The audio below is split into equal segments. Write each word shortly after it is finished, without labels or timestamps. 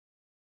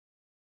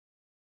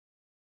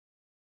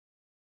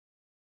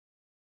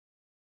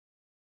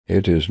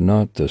It is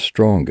not the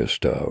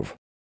strongest of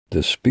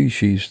the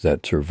species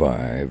that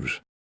survives,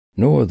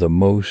 nor the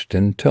most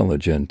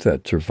intelligent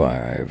that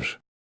survives.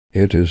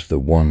 It is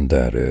the one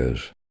that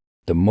is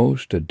the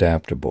most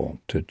adaptable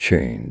to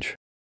change.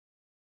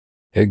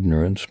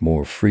 Ignorance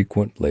more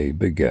frequently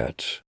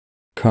begets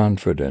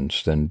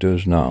confidence than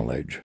does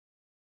knowledge.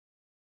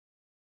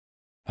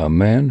 A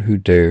man who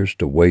dares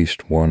to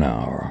waste 1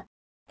 hour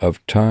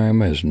of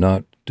time has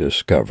not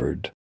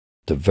discovered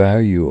the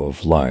value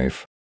of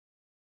life.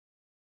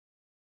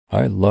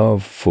 I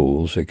love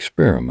fools'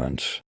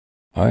 experiments.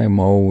 I am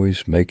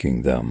always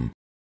making them.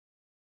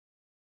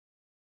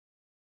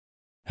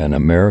 An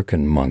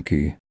American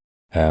monkey,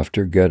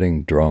 after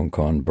getting drunk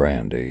on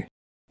brandy,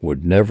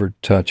 would never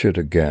touch it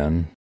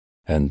again,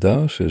 and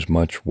thus is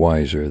much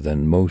wiser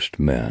than most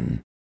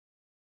men.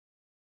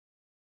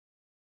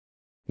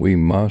 We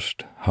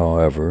must,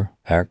 however,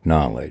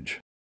 acknowledge,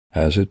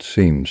 as it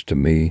seems to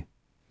me,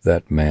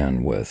 that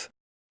man with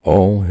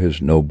all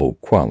his noble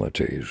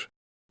qualities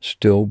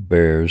still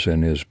bears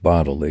in his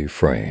bodily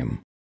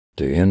frame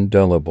the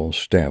indelible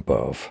stamp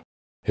of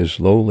his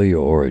lowly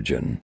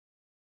origin.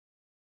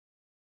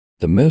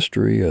 The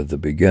mystery of the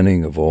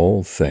beginning of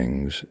all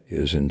things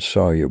is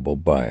insoluble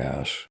by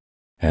us,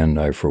 and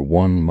I for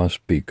one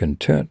must be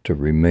content to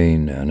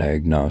remain an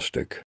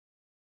agnostic.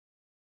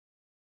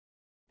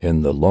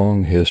 In the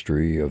long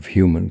history of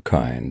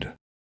humankind,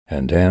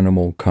 and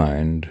animal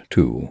kind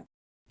too,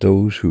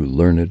 those who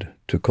learned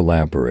to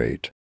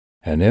collaborate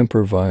and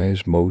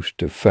improvise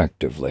most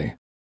effectively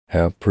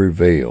have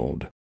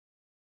prevailed.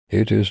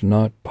 It is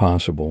not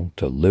possible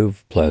to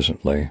live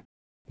pleasantly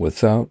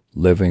without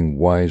living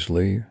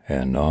wisely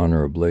and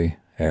honorably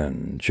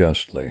and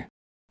justly,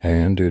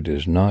 and it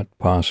is not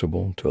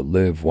possible to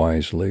live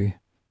wisely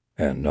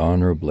and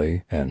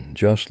honorably and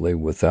justly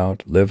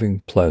without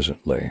living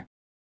pleasantly.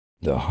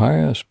 The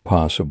highest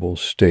possible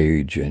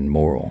stage in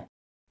moral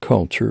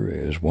culture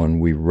is when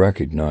we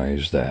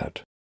recognize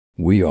that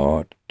we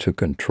ought to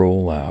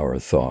control our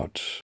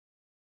thoughts.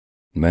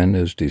 Man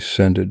is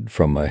descended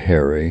from a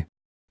hairy,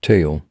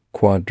 tail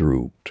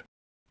quadruped,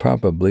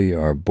 probably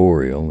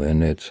arboreal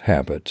in its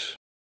habits.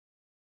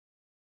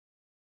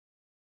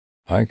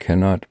 I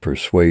cannot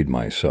persuade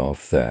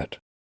myself that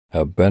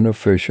a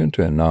beneficent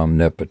and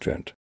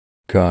omnipotent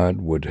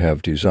God would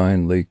have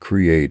designedly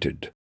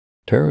created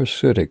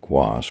parasitic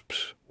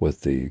wasps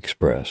with the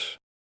express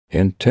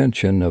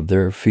intention of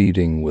their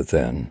feeding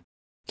within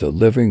the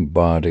living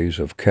bodies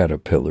of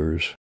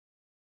caterpillars.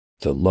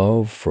 The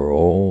love for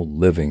all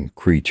living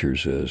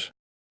creatures is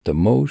the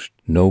most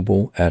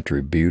noble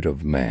attribute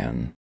of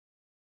man.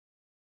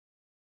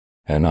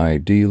 An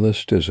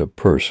idealist is a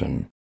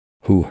person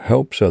who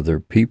helps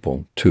other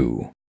people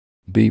to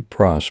be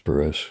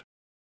prosperous.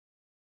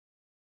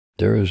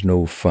 There is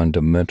no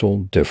fundamental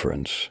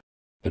difference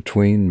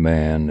between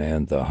man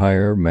and the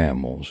higher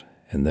mammals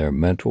in their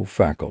mental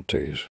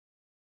faculties.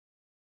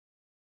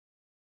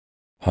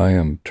 I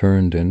am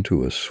turned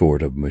into a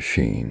sort of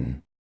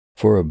machine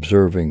for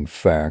observing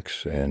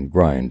facts and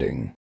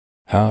grinding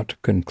out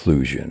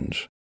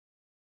conclusions.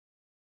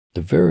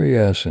 The very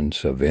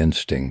essence of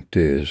instinct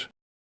is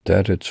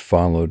that it's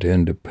followed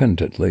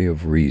independently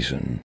of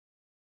reason.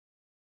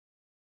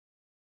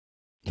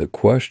 The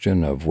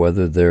question of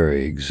whether there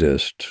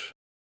exists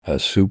a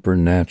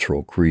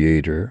supernatural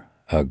creator,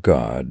 a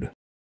God,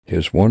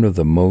 is one of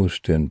the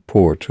most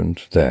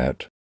important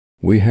that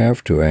we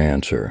have to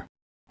answer.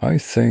 I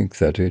think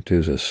that it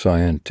is a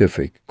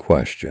scientific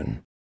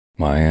question.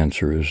 My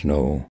answer is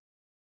no.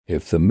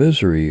 If the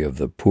misery of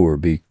the poor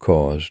be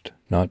caused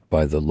not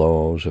by the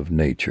laws of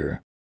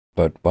nature,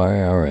 but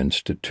by our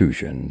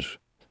institutions,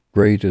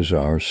 great is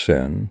our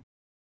sin.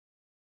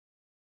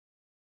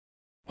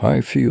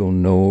 I feel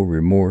no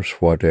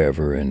remorse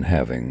whatever in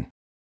having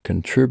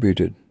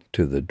contributed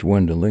to the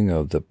dwindling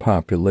of the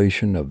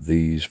population of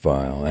these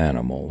vile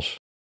animals.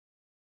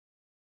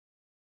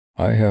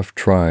 I have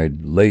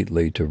tried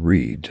lately to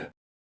read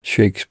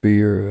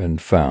Shakespeare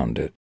and found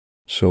it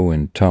so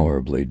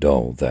intolerably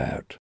dull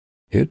that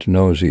it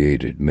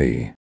nauseated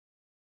me.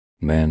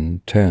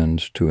 Man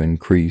tends to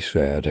increase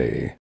at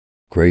a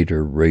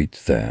greater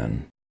rate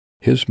than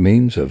his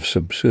means of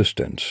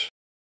subsistence.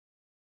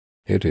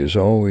 It is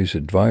always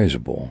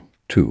advisable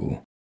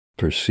to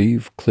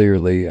perceive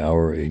clearly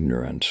our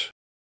ignorance.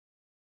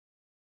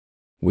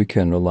 We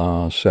can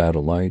allow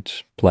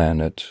satellites,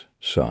 planets,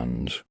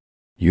 suns,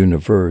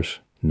 universe,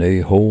 nay,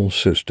 whole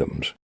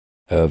systems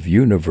of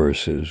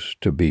universes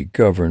to be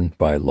governed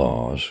by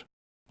laws,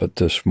 but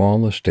the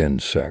smallest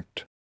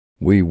insect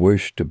we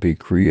wish to be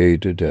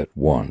created at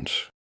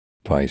once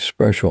by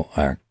special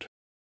act.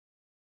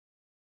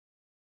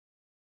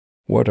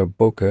 What a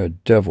book a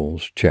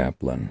devil's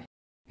chaplain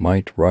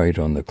might write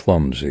on the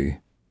clumsy,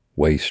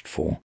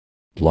 wasteful,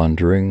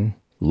 blundering,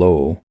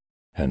 low,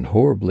 and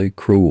horribly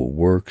cruel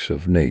works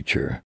of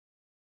nature.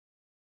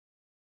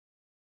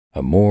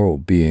 A moral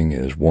being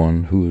is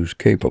one who is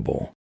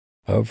capable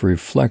of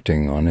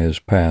reflecting on his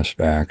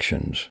past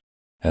actions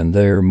and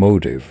their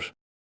motives,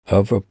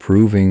 of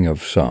approving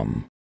of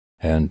some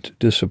and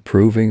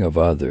disapproving of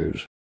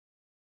others,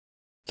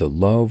 The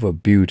love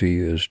of beauty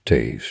is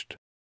taste.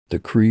 The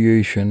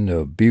creation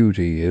of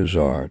beauty is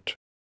art.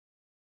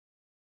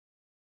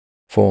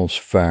 False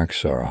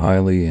facts are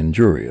highly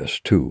injurious,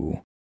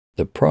 too.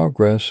 The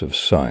progress of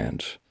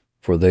science,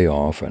 for they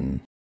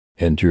often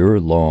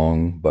endure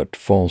long but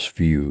false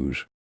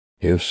views,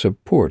 if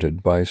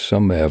supported by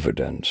some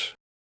evidence,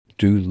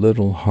 do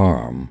little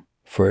harm,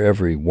 for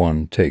every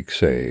one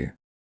takes a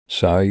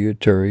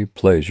salutary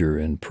pleasure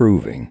in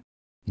proving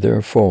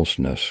their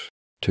falseness.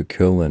 To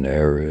kill an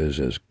error is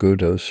as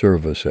good a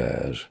service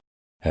as,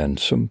 and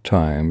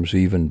sometimes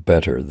even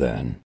better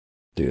than,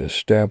 the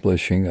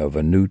establishing of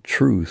a new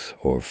truth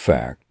or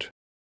fact.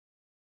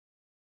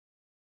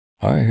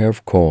 I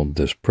have called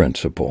this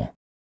principle,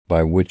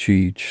 by which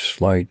each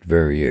slight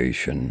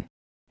variation,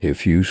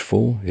 if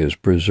useful, is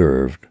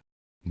preserved,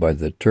 by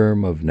the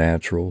term of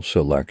natural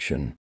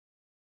selection.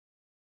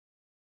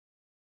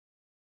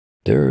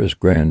 There is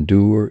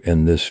grandeur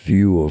in this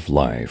view of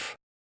life,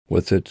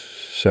 with its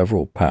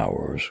several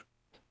powers,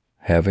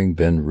 having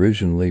been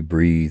originally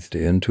breathed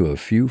into a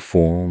few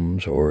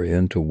forms or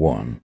into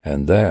one,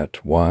 and that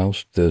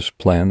whilst this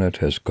planet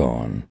has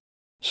gone,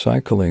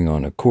 cycling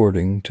on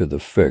according to the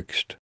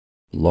fixed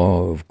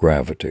law of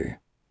gravity,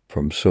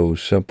 from so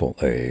simple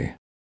a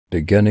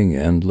beginning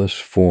endless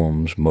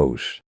forms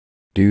most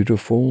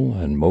beautiful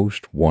and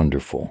most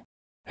wonderful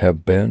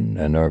have been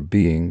and are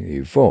being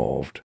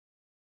evolved.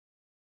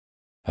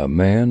 A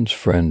man's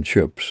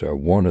friendships are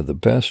one of the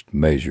best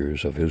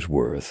measures of his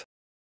worth.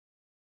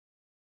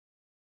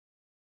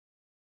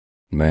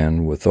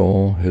 Man with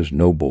all his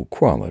noble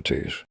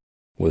qualities,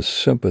 with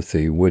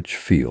sympathy which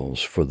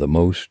feels for the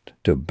most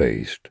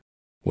debased,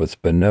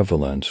 with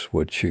benevolence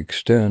which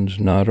extends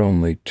not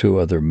only to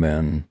other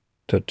men,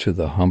 but to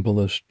the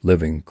humblest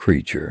living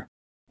creature,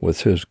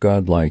 with his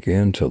godlike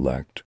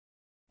intellect,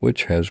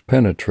 which has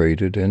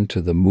penetrated into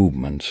the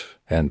movements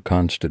and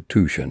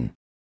constitution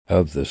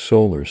of the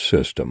solar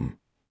system,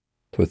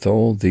 with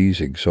all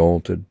these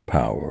exalted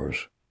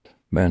powers,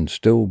 man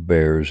still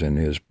bears in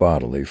his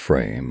bodily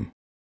frame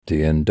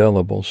the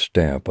indelible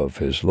stamp of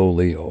his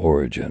lowly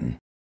origin.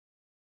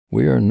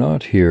 We are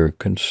not here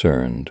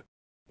concerned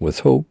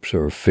with hopes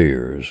or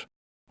fears,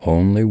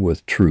 only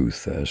with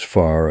truth as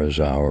far as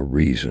our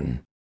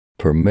reason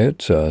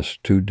permits us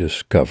to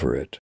discover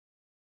it.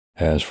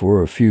 As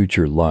for a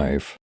future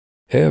life,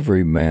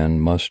 every man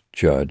must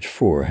judge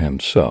for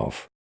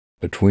himself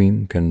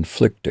between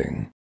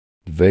conflicting,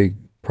 vague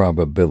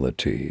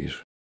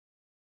probabilities.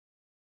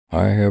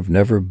 I have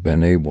never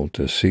been able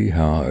to see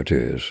how it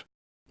is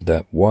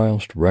that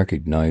whilst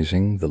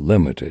recognizing the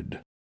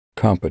limited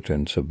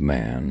competence of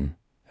man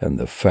and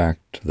the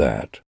fact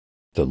that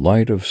the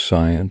light of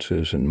science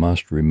is and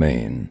must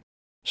remain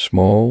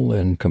small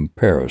in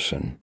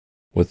comparison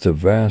with the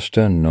vast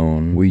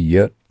unknown, we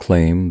yet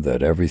claim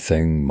that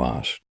everything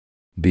must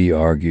be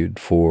argued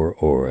for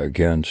or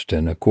against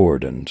in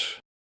accordance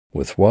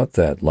with what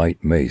that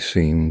light may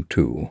seem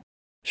to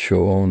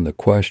show on the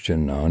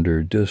question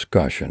under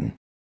discussion.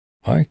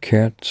 I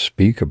can't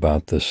speak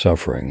about the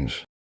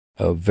sufferings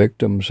of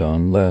victims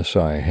unless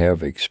I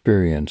have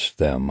experienced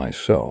them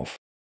myself.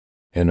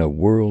 In a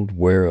world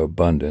where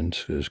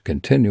abundance is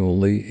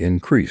continually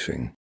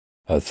increasing,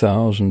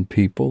 1,000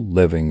 people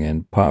living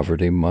in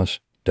poverty must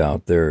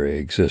doubt their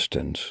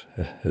existence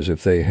as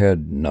if they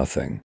had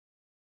nothing.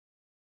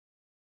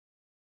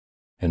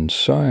 In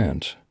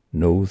science,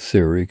 no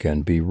theory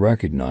can be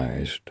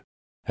recognized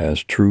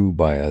as true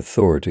by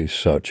authorities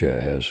such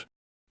as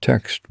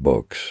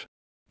textbooks.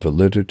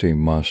 Validity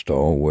must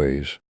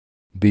always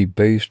be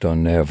based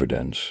on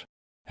evidence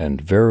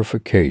and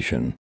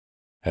verification.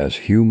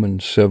 As human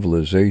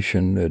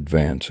civilization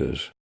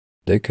advances,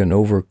 they can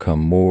overcome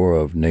more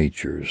of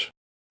nature's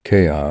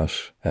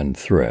chaos and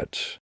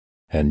threats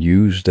and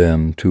use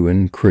them to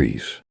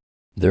increase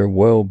their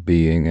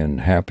well-being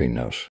and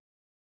happiness.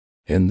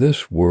 In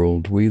this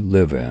world we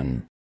live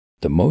in,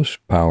 the most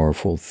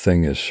powerful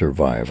thing is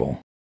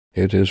survival.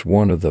 It is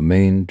one of the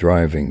main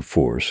driving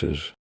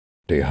forces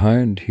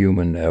behind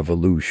human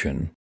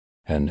evolution,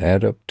 and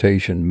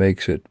adaptation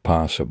makes it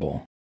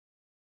possible.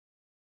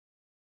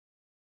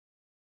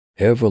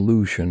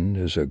 Evolution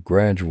is a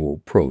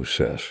gradual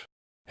process,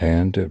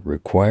 and it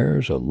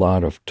requires a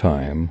lot of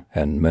time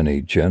and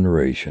many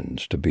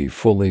generations to be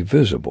fully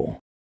visible.